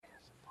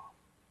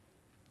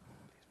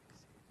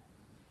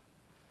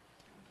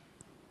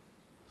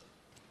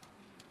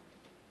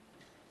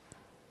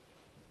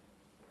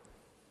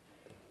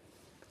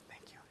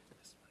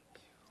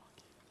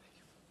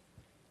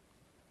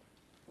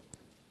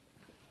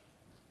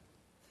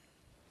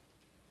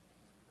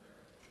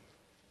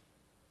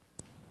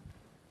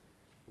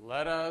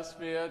Let us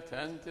be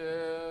attentive.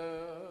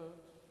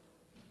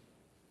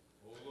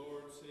 O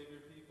Lord, save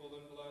your people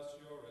and bless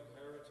your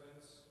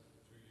inheritance.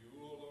 To you,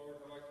 O Lord,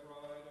 have I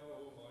cried,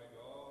 O my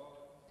God.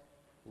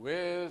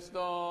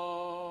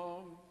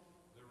 Wisdom.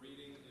 The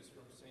reading is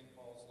from St.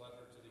 Paul's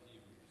letter to the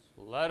Hebrews.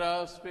 Let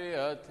us be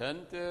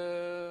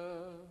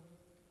attentive.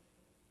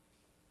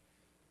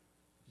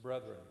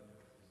 Brethren,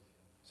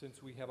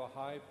 since we have a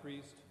high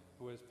priest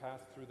who has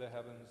passed through the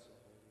heavens,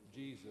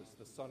 Jesus,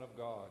 the Son of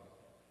God,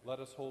 let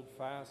us hold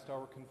fast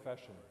our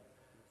confession.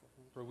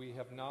 For we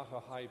have not a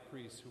high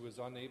priest who is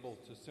unable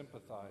to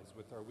sympathize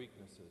with our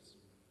weaknesses,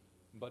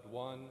 but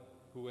one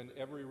who in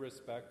every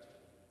respect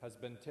has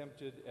been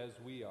tempted as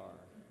we are,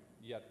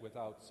 yet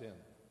without sin.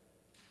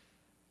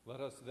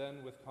 Let us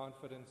then with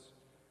confidence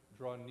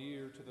draw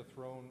near to the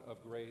throne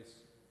of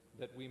grace,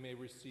 that we may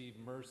receive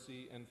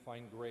mercy and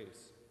find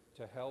grace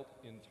to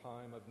help in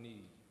time of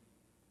need.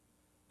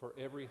 For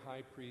every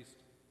high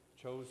priest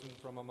chosen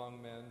from among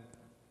men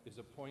is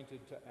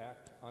appointed to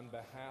act on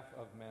behalf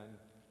of men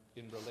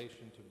in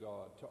relation to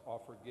God, to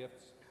offer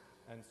gifts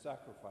and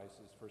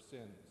sacrifices for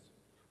sins.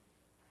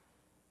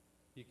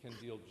 He can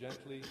deal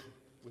gently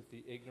with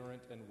the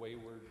ignorant and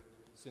wayward,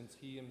 since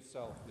he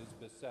himself is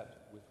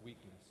beset with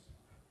weakness.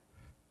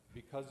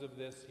 Because of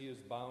this, he is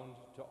bound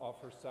to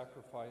offer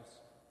sacrifice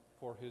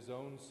for his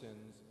own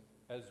sins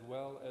as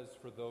well as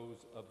for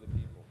those of the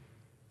people.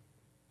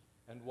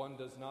 And one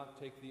does not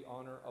take the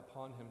honor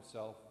upon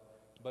himself,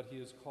 but he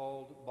is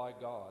called by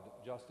God,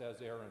 just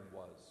as Aaron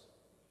was.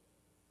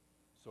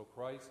 So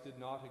Christ did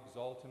not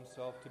exalt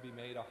himself to be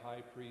made a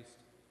high priest,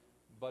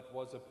 but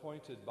was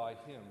appointed by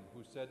him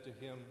who said to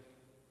him,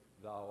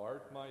 "Thou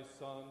art my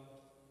son,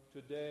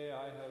 today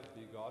I have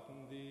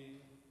begotten thee."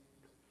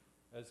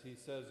 As he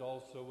says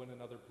also in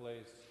another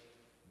place,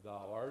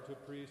 "Thou art a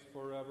priest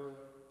forever,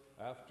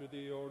 after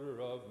the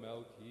order of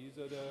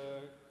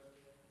Melchizedek."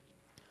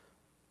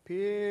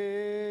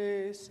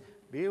 Peace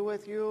be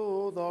with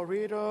you, the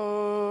reader.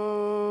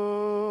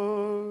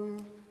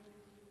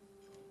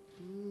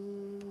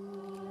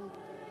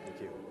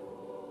 Thank you.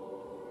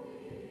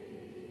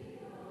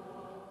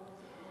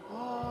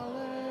 Hallelujah.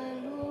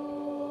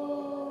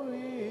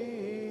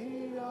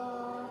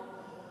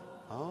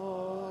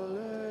 Hallelujah.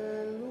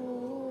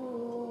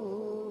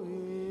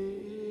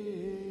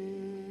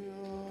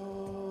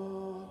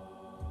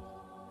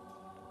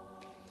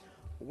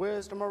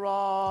 Wisdom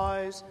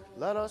arise.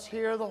 Let us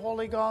hear the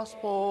Holy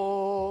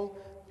Gospel.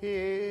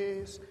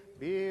 Peace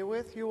be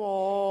with you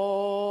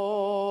all.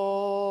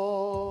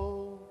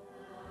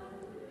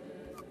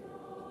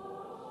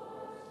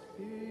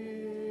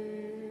 Hear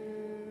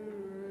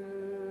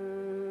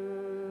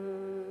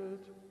it.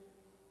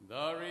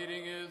 The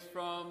reading is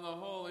from the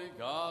Holy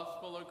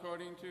Gospel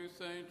according to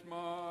St.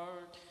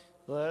 Mark.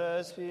 Let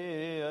us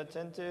be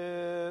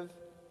attentive.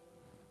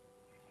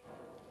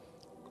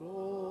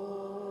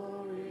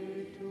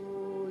 Glory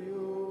to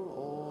you,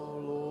 O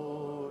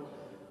Lord.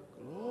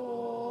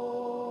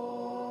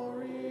 Glory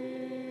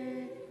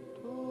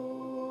to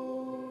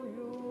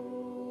you.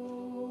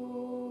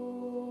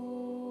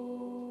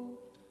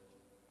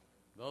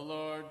 The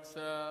Lord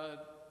said,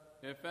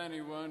 "If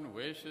anyone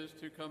wishes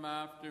to come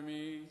after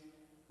me,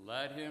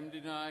 let him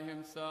deny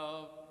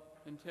himself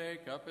and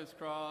take up his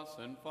cross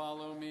and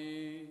follow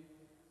me.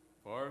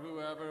 For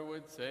whoever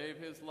would save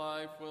his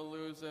life will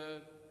lose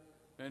it,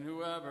 and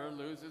whoever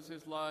loses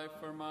his life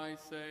for my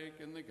sake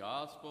and the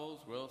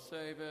gospel's will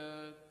save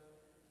it.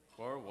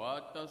 For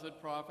what does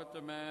it profit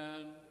a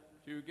man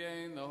to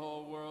gain the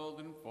whole world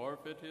and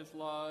forfeit his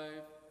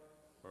life?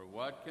 For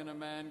what can a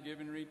man give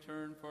in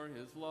return for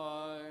his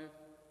life?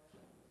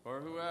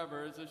 For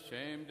whoever is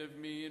ashamed of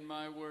me and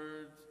my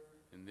words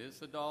in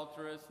this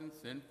adulterous and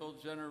sinful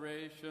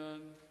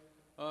generation,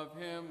 of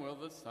him will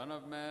the Son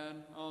of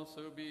Man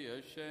also be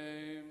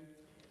ashamed,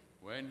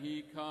 when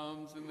he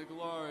comes in the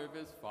glory of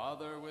his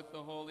Father with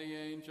the holy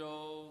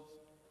angels."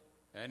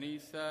 And he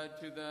said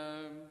to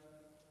them,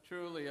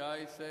 "Truly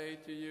I say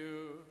to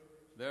you,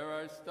 there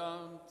are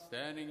some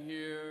standing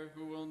here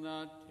who will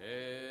not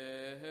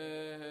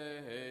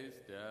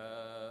taste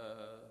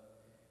death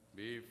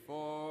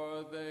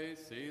before they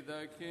see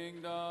the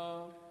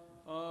kingdom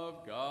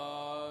of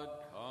God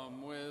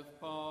come with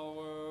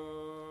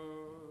power."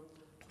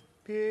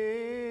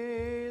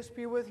 Peace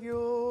be with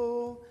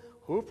you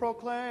who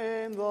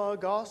proclaim the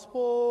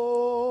gospel.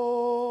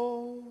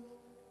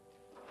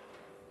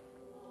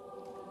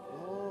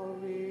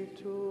 Glory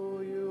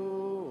to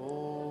you, O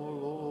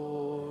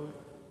Lord.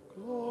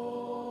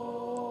 Glory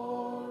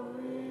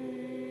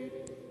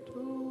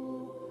to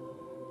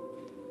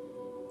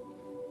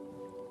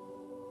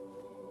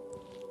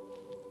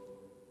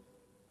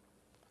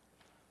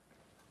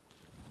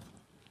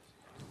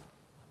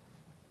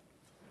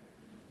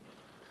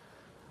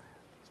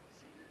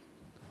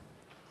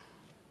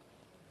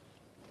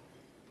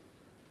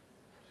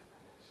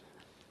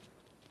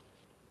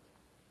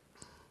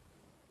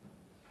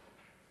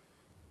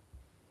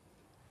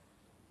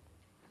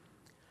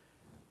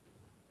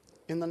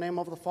In the name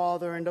of the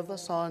Father, and of the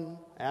Son,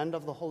 and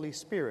of the Holy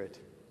Spirit.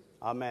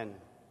 Amen.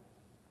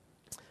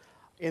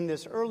 In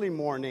this early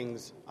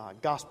morning's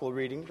gospel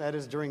reading, that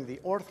is during the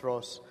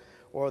Orthros,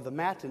 or the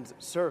Matins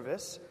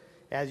service,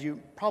 as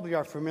you probably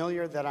are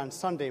familiar that on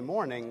Sunday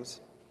mornings,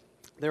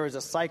 there is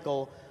a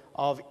cycle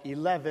of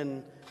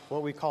 11,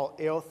 what we call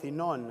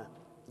Eothinon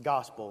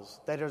Gospels.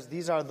 That is,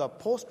 these are the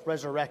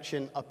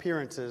post-resurrection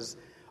appearances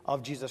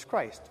of Jesus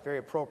Christ. Very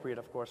appropriate,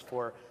 of course,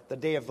 for the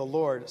day of the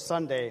Lord,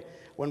 Sunday,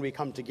 when we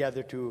come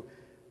together to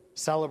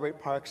celebrate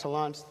par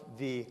excellence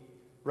the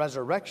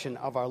resurrection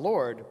of our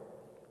Lord.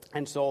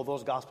 And so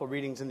those gospel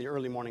readings in the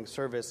early morning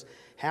service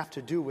have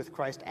to do with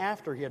Christ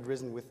after he had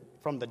risen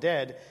from the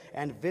dead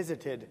and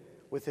visited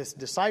with his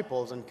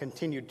disciples and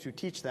continued to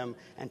teach them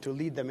and to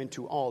lead them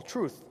into all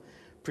truth,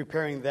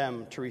 preparing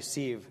them to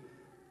receive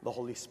the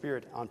Holy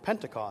Spirit on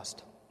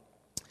Pentecost.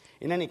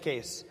 In any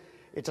case,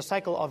 it's a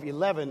cycle of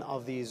 11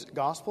 of these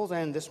Gospels,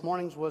 and this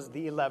morning's was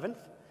the 11th,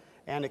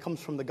 and it comes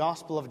from the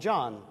Gospel of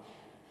John.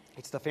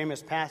 It's the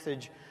famous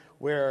passage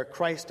where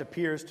Christ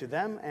appears to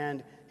them,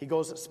 and he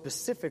goes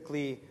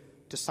specifically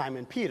to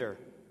Simon Peter,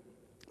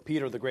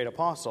 the great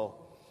apostle.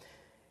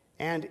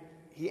 And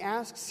he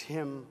asks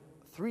him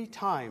 3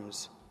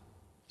 times,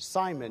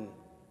 "Simon,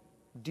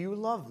 do you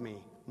love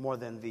me more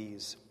than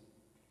these?"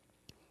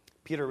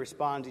 Peter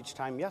responds each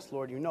time, "Yes,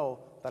 Lord, you know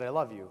that I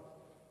love you."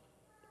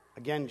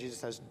 Again, Jesus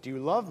says, "Do you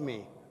love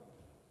me?"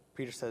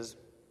 Peter says,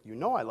 "You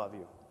know I love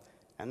you."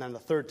 And then the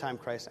 3rd time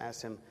Christ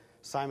asks him,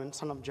 "Simon,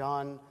 son of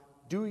John,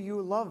 do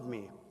you love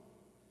me?"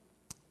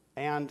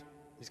 And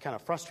he's kind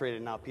of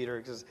frustrated now, Peter,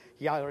 because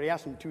he already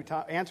answered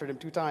him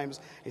 2 times.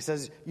 He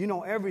says, "You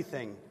know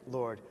everything,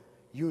 Lord.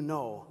 You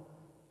know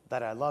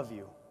that I love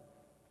you."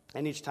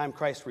 And each time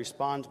Christ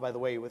responds, by the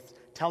way, with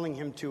telling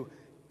him to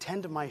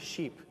tend my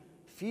sheep,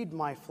 feed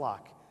my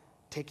flock,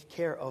 take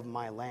care of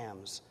my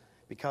lambs.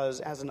 Because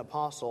as an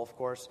apostle, of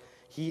course,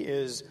 he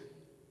is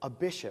a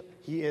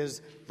bishop. He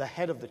is the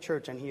head of the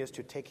church, and he is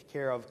to take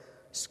care of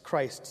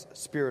Christ's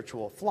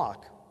spiritual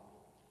flock.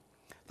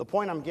 The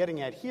point I'm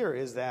getting at here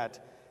is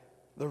that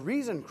the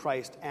reason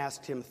Christ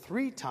asked him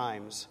 3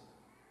 times,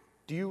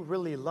 "Do you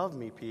really love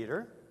me,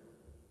 Peter?"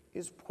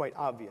 is quite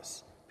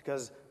obvious.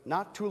 Because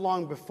not too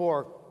long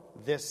before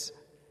this,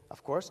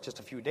 of course, just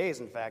a few days,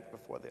 in fact,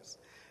 before this,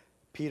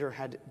 Peter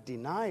had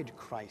denied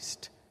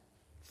Christ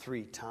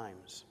 3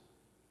 times.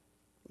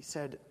 He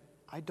said,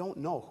 "I don't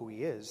know who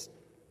he is."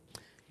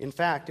 In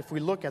fact, if we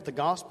look at the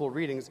gospel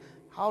readings,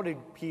 how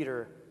did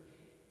Peter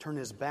turn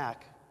his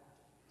back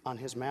on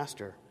his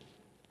master?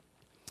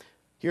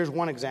 Here's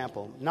one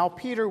example. Now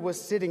Peter was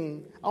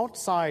sitting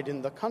outside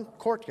in the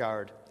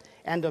courtyard,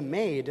 and a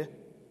maid,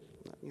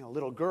 a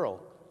little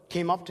girl,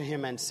 came up to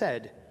him and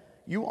said,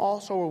 "You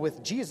also were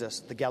with Jesus,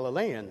 the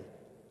Galilean."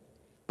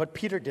 But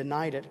Peter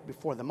denied it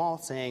before them all,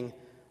 saying,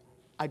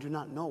 "I do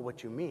not know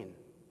what you mean."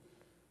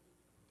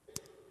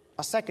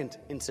 A second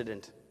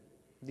incident.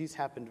 These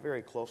happened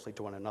very closely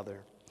to one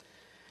another.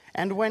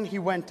 And when he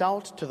went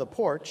out to the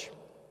porch,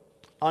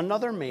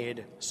 another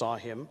maid saw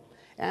him,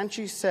 and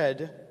she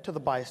said to the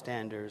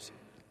bystanders,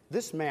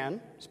 "This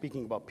man,"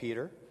 speaking about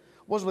Peter,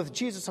 "was with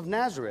Jesus of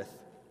Nazareth."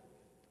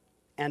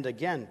 And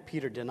again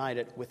Peter denied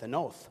it with an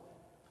oath,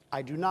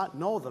 "I do not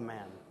know the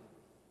man."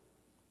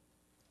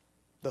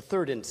 The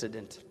third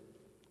incident.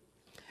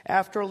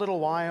 After a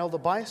little while, the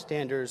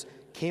bystanders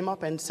came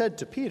up and said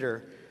to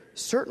Peter,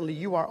 "Certainly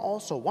you are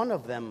also one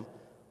of them,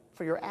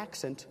 for your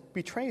accent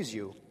betrays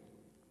you."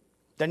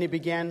 Then he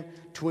began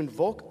to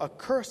invoke a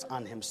curse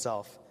on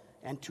himself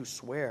and to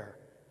swear,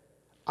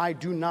 "I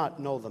do not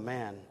know the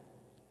man."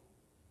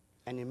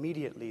 And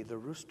immediately the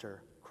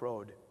rooster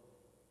crowed,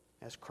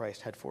 as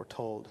Christ had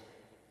foretold.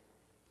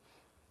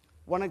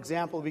 One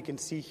example we can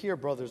see here,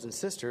 brothers and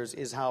sisters,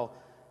 is how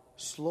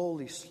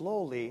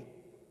slowly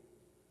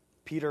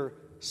Peter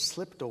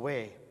slipped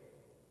away.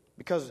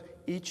 Because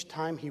each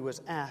time he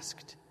was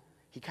asked,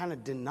 he kind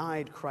of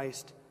denied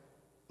Christ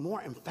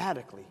more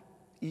emphatically,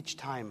 each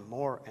time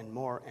more and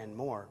more and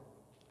more.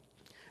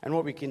 And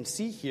what we can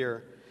see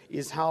here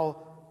is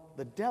how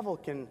the devil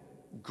can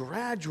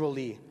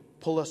gradually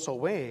pull us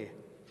away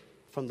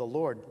from the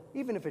Lord,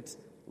 even if it's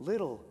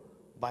little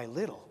by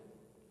little,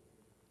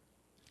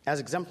 as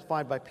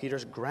exemplified by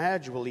Peter's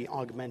gradually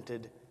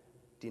augmented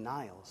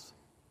denials.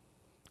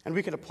 And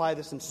we could apply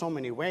this in so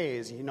many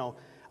ways.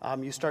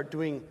 You start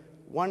doing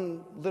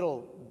one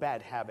little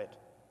bad habit.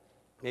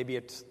 Maybe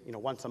it's,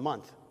 once a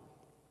month.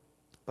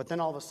 But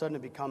then all of a sudden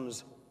it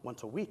becomes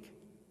once a week.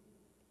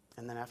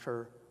 And then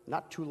after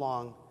not too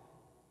long,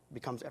 it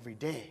becomes every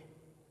day.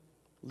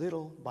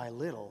 Little by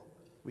little,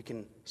 we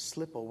can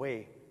slip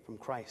away from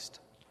Christ.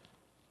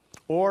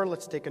 Or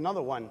let's take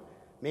another one.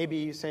 Maybe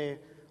you say,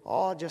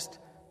 I'll just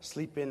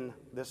sleep in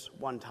this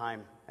one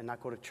time and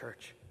not go to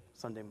church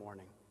Sunday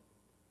morning.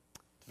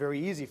 It's very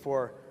easy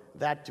for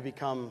that to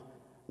become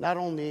not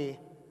only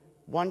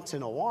once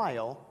in a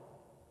while,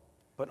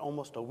 but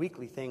almost a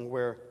weekly thing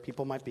where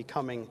people might be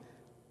coming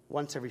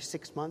once every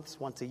 6 months,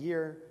 once a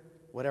year,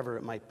 whatever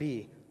it might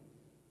be.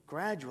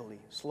 Gradually,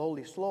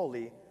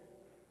 slowly,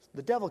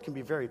 the devil can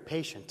be very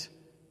patient,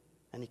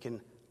 and he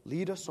can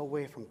lead us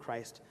away from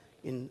Christ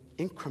in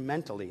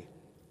incrementally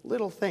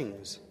little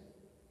things.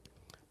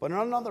 But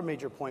another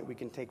major point we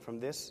can take from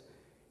this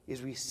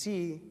is we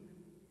see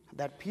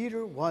that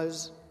Peter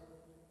was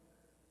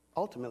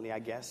ultimately, I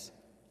guess,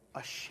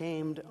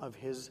 ashamed of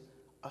his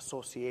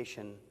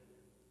association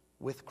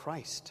with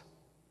Christ.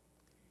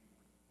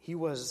 He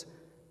was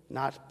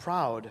not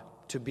proud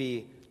to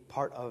be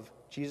part of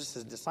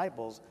Jesus'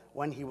 disciples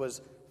when he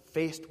was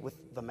faced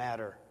with the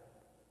matter.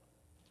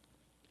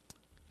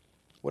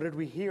 What did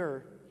we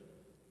hear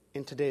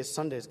in today's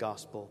Sunday's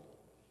gospel?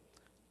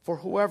 For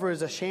whoever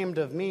is ashamed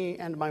of me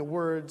and my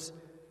words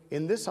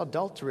in this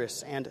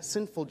adulterous and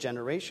sinful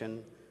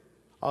generation,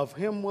 of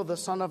him will the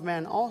Son of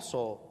Man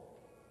also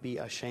be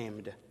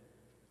ashamed,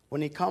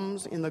 when he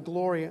comes in the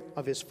glory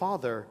of his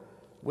Father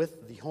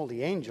with the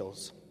holy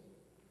angels.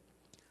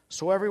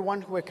 So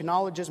everyone who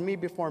acknowledges me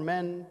before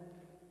men,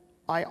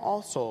 I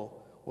also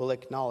will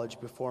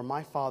acknowledge before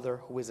my Father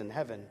who is in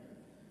heaven.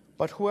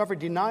 But whoever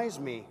denies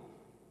me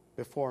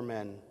before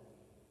men,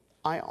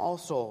 I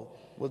also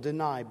will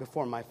deny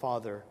before my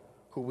Father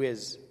who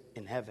is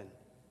in heaven.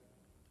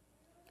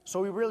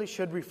 So we really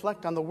should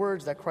reflect on the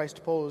words that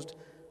Christ posed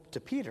to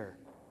Peter.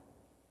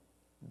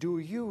 Do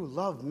you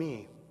love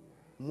me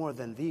more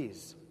than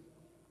these?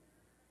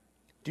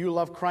 Do you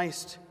love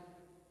Christ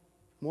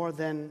more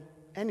than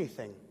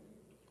anything?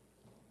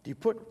 Do you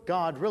put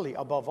God really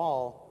above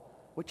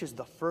all, which is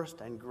the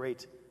first and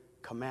great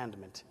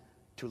commandment?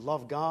 To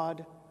love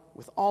God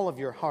with all of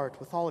your heart,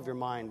 with all of your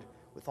mind,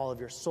 with all of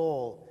your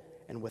soul,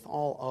 and with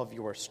all of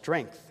your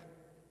strength.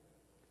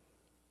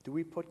 Do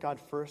we put God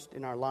first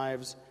in our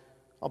lives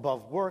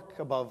above work,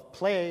 above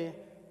play,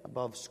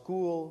 above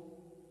school,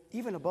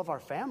 even above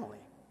our family?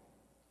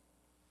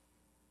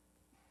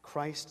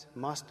 Christ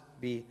must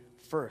be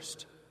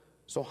first.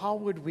 So how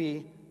would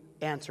we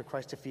answer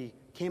Christ if he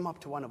came up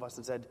to one of us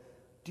and said,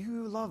 do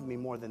you love me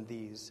more than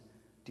these?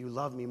 Do you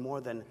love me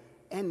more than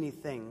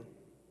anything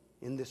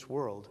in this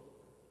world,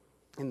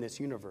 in this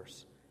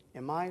universe?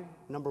 Am I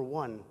number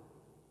one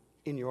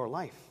in your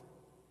life,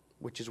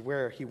 which is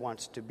where he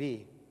wants to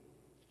be?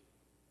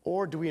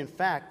 Or do we in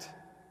fact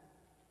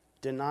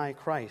deny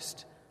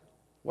Christ,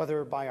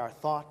 whether by our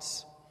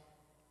thoughts,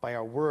 by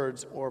our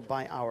words, or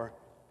by our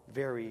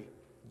very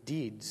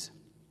deeds?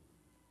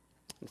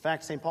 In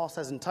fact, St. Paul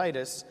says in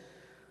Titus,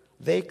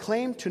 they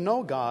claim to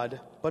know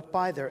God, but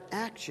by their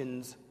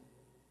actions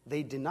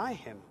they deny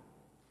him.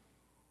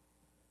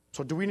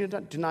 So do we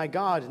deny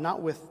God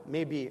not with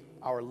maybe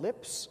our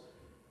lips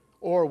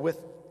or with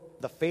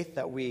the faith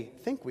that we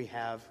think we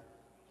have,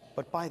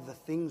 but by the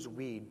things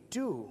we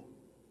do?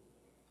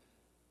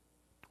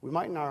 We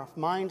might in our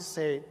mind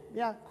say,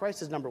 yeah,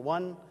 Christ is number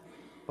one,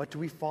 but do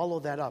we follow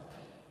that up?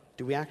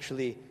 Do we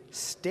actually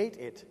state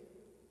it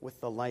with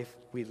the life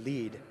we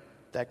lead,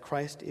 that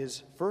Christ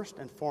is first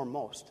and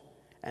foremost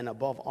and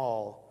above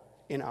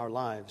all in our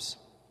lives?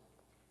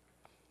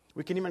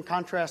 We can even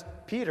contrast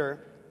Peter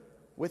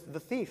with the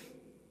thief.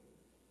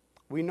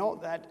 We know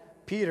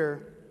that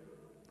Peter,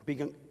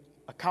 being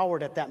a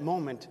coward at that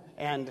moment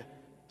and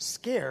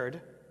scared,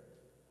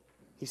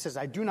 he says,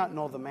 I do not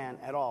know the man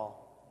at all.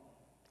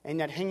 And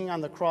yet hanging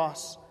on the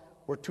cross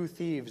were two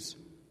thieves,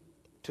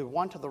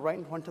 one to the right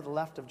and one to the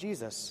left of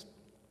Jesus.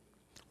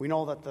 We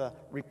know that the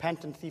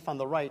repentant thief on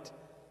the right,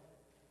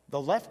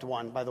 the left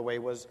one, by the way,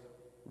 was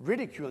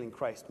ridiculing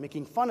Christ,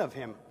 making fun of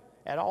him,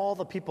 and all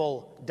the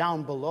people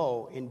down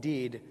below,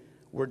 indeed,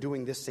 were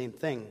doing this same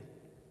thing.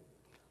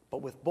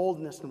 But with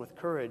boldness and with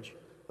courage,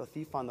 the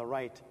thief on the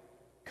right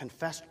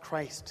confessed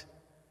Christ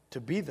to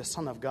be the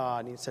Son of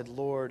God. And he said,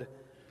 Lord,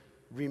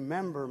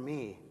 remember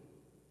me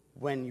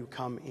when you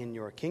come in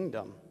your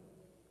kingdom.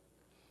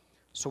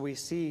 So we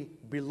see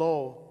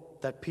below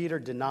that Peter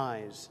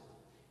denies,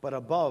 but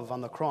above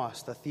on the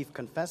cross, the thief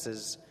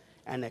confesses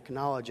and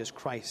acknowledges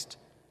Christ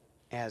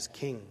as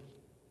King.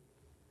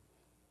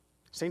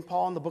 St.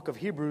 Paul in the book of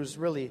Hebrews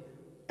really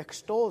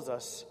extols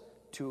us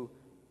to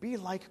be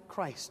like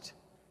Christ,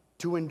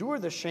 to endure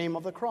the shame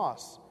of the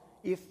cross,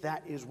 if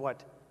that is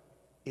what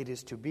it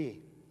is to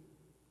be.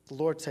 The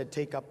Lord said,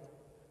 take up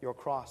your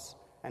cross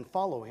and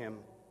follow him.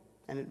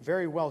 And it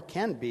very well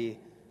can be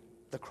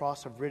the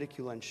cross of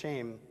ridicule and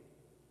shame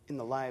in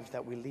the lives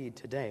that we lead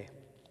today.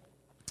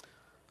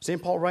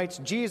 St. Paul writes,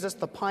 Jesus,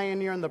 the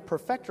pioneer and the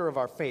perfecter of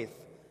our faith,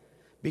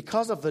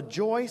 because of the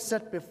joy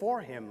set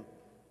before him,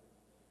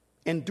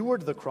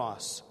 endured the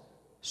cross,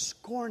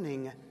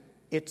 scorning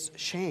its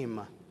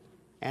shame,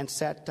 and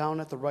sat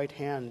down at the right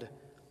hand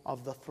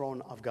of the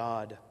throne of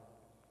God.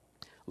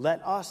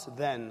 Let us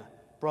then,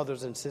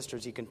 brothers and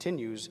sisters, he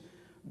continues,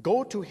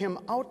 go to him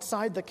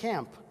outside the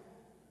camp,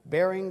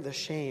 bearing the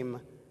shame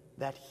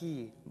that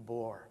he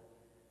bore.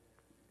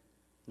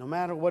 No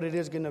matter what it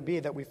is going to be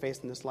that we face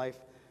in this life,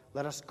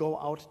 let us go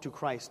out to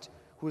Christ,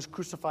 who is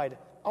crucified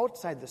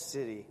outside the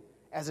city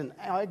as an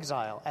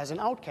exile, as an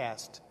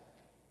outcast,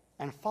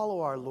 and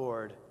follow our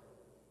Lord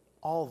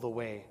all the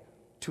way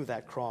to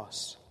that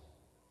cross.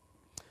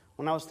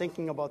 When I was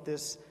thinking about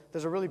this,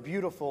 there's a really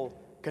beautiful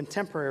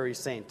contemporary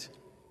saint.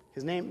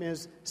 His name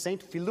is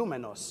Saint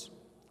Philomenos.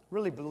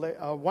 Really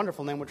a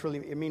wonderful name, which really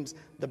it means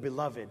the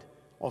beloved,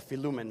 or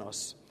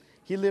Philomenos.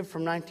 He lived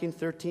from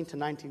 1913 to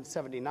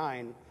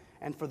 1979,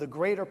 and for the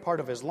greater part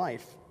of his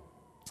life,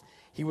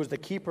 he was the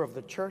keeper of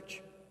the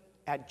church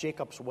at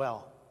Jacob's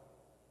Well.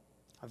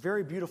 A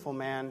very beautiful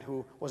man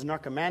who was an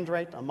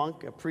archimandrite, a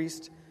monk, a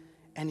priest,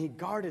 and he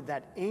guarded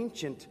that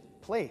ancient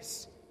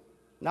place,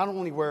 not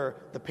only where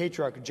the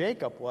patriarch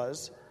Jacob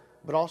was,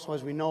 but also,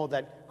 as we know,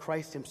 that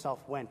Christ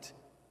himself went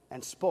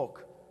and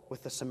spoke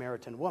with the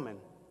Samaritan woman,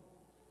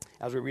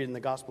 as we read in the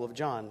Gospel of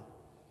John.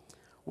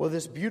 Well,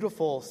 this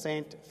beautiful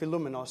Saint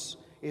Philomenos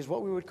is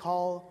what we would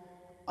call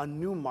a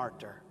new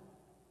martyr.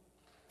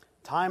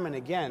 Time and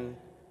again,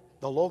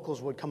 the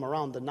locals would come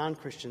around, the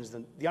non-Christians,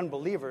 the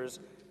unbelievers,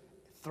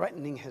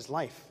 threatening his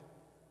life,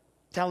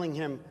 telling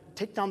him,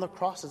 take down the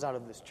crosses out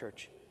of this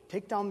church,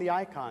 take down the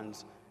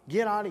icons,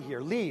 get out of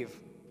here, leave.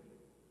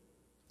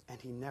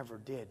 And he never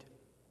did.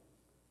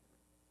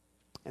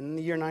 And in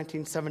the year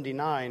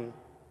 1979,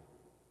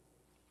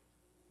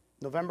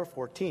 November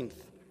 14th,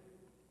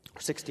 or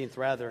 16th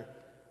rather,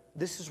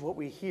 this is what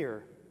we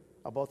hear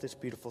about this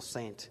beautiful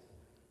saint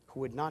who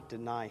would not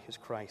deny his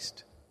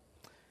Christ.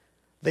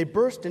 They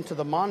burst into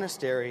the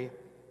monastery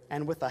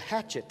and with a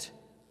hatchet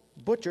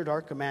butchered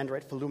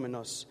Archimandrite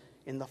Philomenos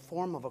in the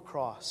form of a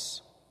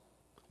cross.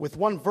 With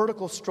one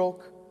vertical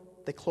stroke,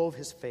 they clove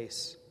his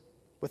face.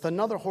 With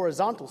another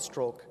horizontal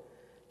stroke,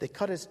 they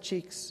cut his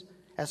cheeks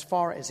as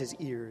far as his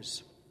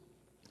ears.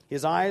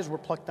 His eyes were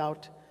plucked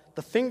out,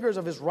 the fingers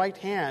of his right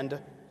hand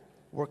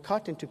were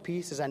cut into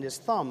pieces, and his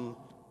thumb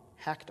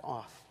hacked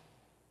off.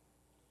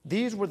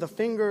 These were the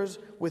fingers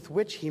with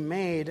which he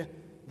made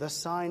the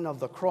sign of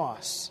the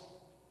cross.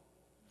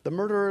 The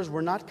murderers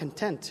were not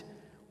content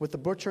with the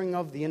butchering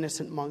of the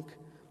innocent monk,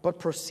 but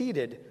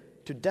proceeded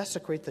to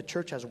desecrate the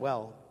church as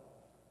well.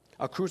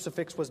 A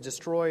crucifix was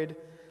destroyed,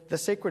 the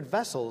sacred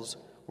vessels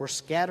were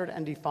scattered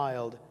and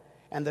defiled,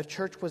 and the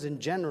church was in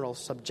general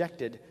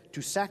subjected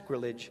to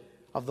sacrilege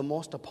of the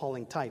most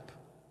appalling type.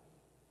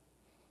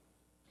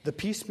 The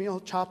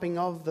piecemeal chopping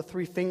of the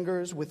 3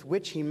 fingers with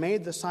which he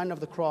made the sign of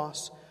the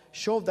cross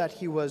showed that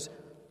he was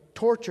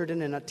tortured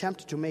in an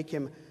attempt to make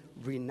him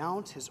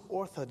renounce his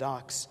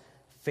orthodox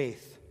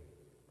faith.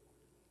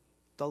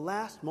 The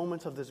last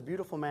moments of this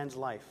beautiful man's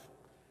life,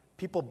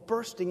 people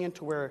bursting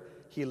into where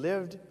he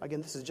lived.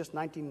 Again, this is just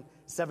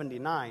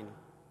 1979.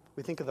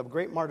 We think of the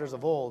great martyrs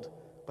of old,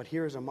 but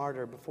here is a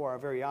martyr before our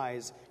very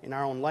eyes in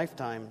our own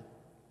lifetime.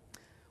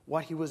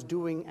 What he was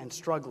doing and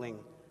struggling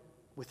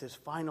with his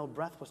final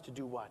breath was to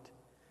do what?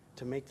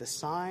 To make the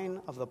sign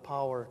of the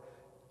power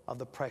of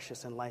the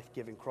precious and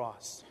life-giving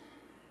cross.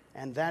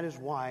 And that is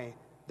why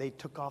they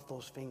took off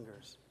those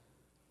fingers.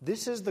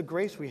 This is the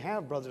grace we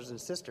have, brothers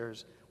and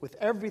sisters, with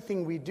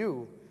everything we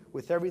do,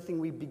 with everything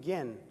we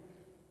begin,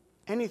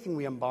 anything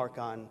we embark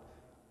on.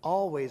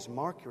 Always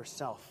mark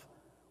yourself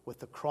with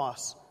the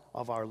cross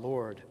of our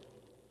Lord.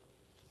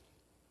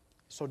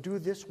 So do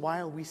this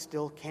while we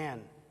still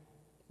can,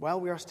 while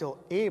we are still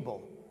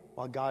able,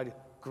 while God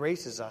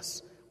graces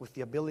us with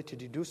the ability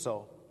to do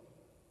so.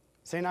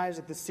 St.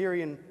 Isaac the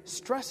Syrian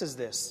stresses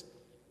this.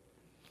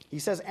 He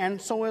says,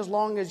 and so as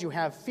long as you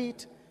have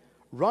feet,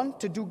 run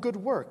to do good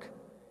work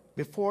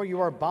before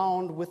you are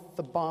bound with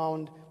the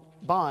bond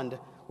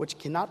which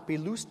cannot be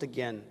loosed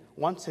again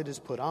once it is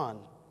put on.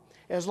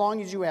 As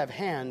long as you have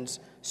hands,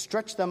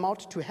 stretch them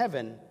out to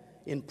heaven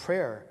in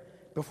prayer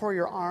before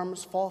your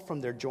arms fall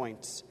from their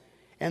joints.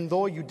 And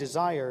though you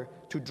desire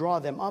to draw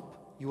them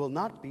up, you will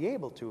not be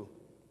able to.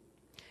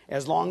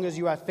 As long as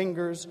you have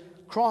fingers,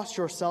 cross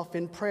yourself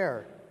in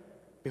prayer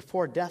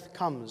before death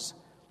comes,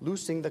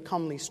 loosing the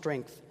comely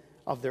strength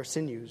of their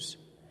sinews.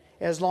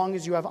 As long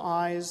as you have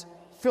eyes,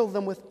 fill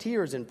them with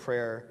tears in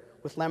prayer,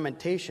 with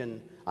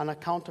lamentation on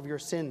account of your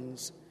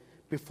sins,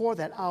 before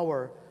that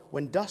hour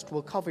when dust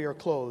will cover your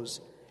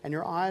clothes, and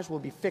your eyes will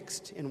be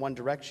fixed in one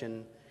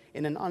direction,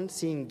 in an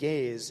unseen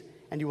gaze,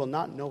 and you will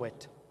not know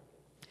it.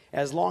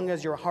 As long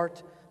as your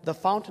heart, the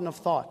fountain of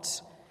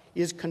thoughts,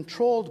 is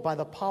controlled by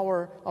the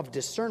power of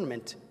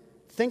discernment,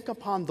 think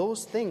upon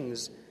those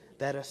things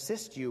that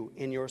assist you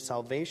in your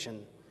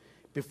salvation,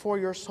 before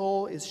your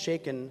soul is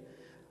shaken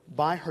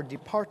by her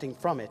departing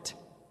from it,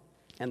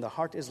 and the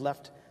heart is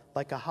left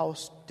like a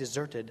house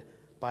deserted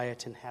by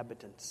its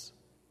inhabitants.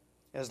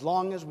 As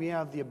long as we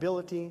have the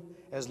ability,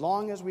 as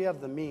long as we have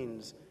the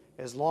means,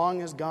 as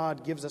long as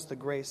God gives us the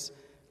grace,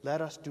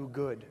 let us do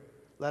good.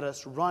 Let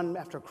us run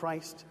after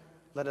Christ.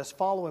 Let us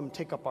follow him,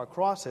 take up our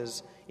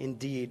crosses.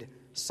 Indeed,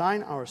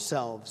 sign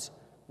ourselves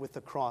with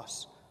the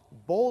cross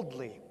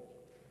boldly.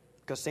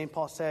 Because St.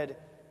 Paul said,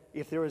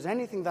 if there is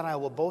anything that I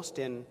will boast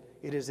in,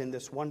 it is in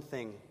this one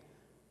thing,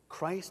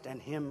 Christ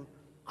and him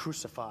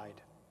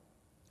crucified.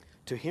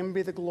 To him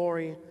be the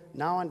glory,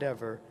 now and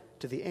ever,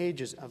 to the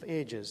ages of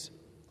ages.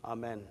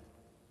 Amen.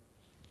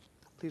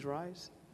 Please rise.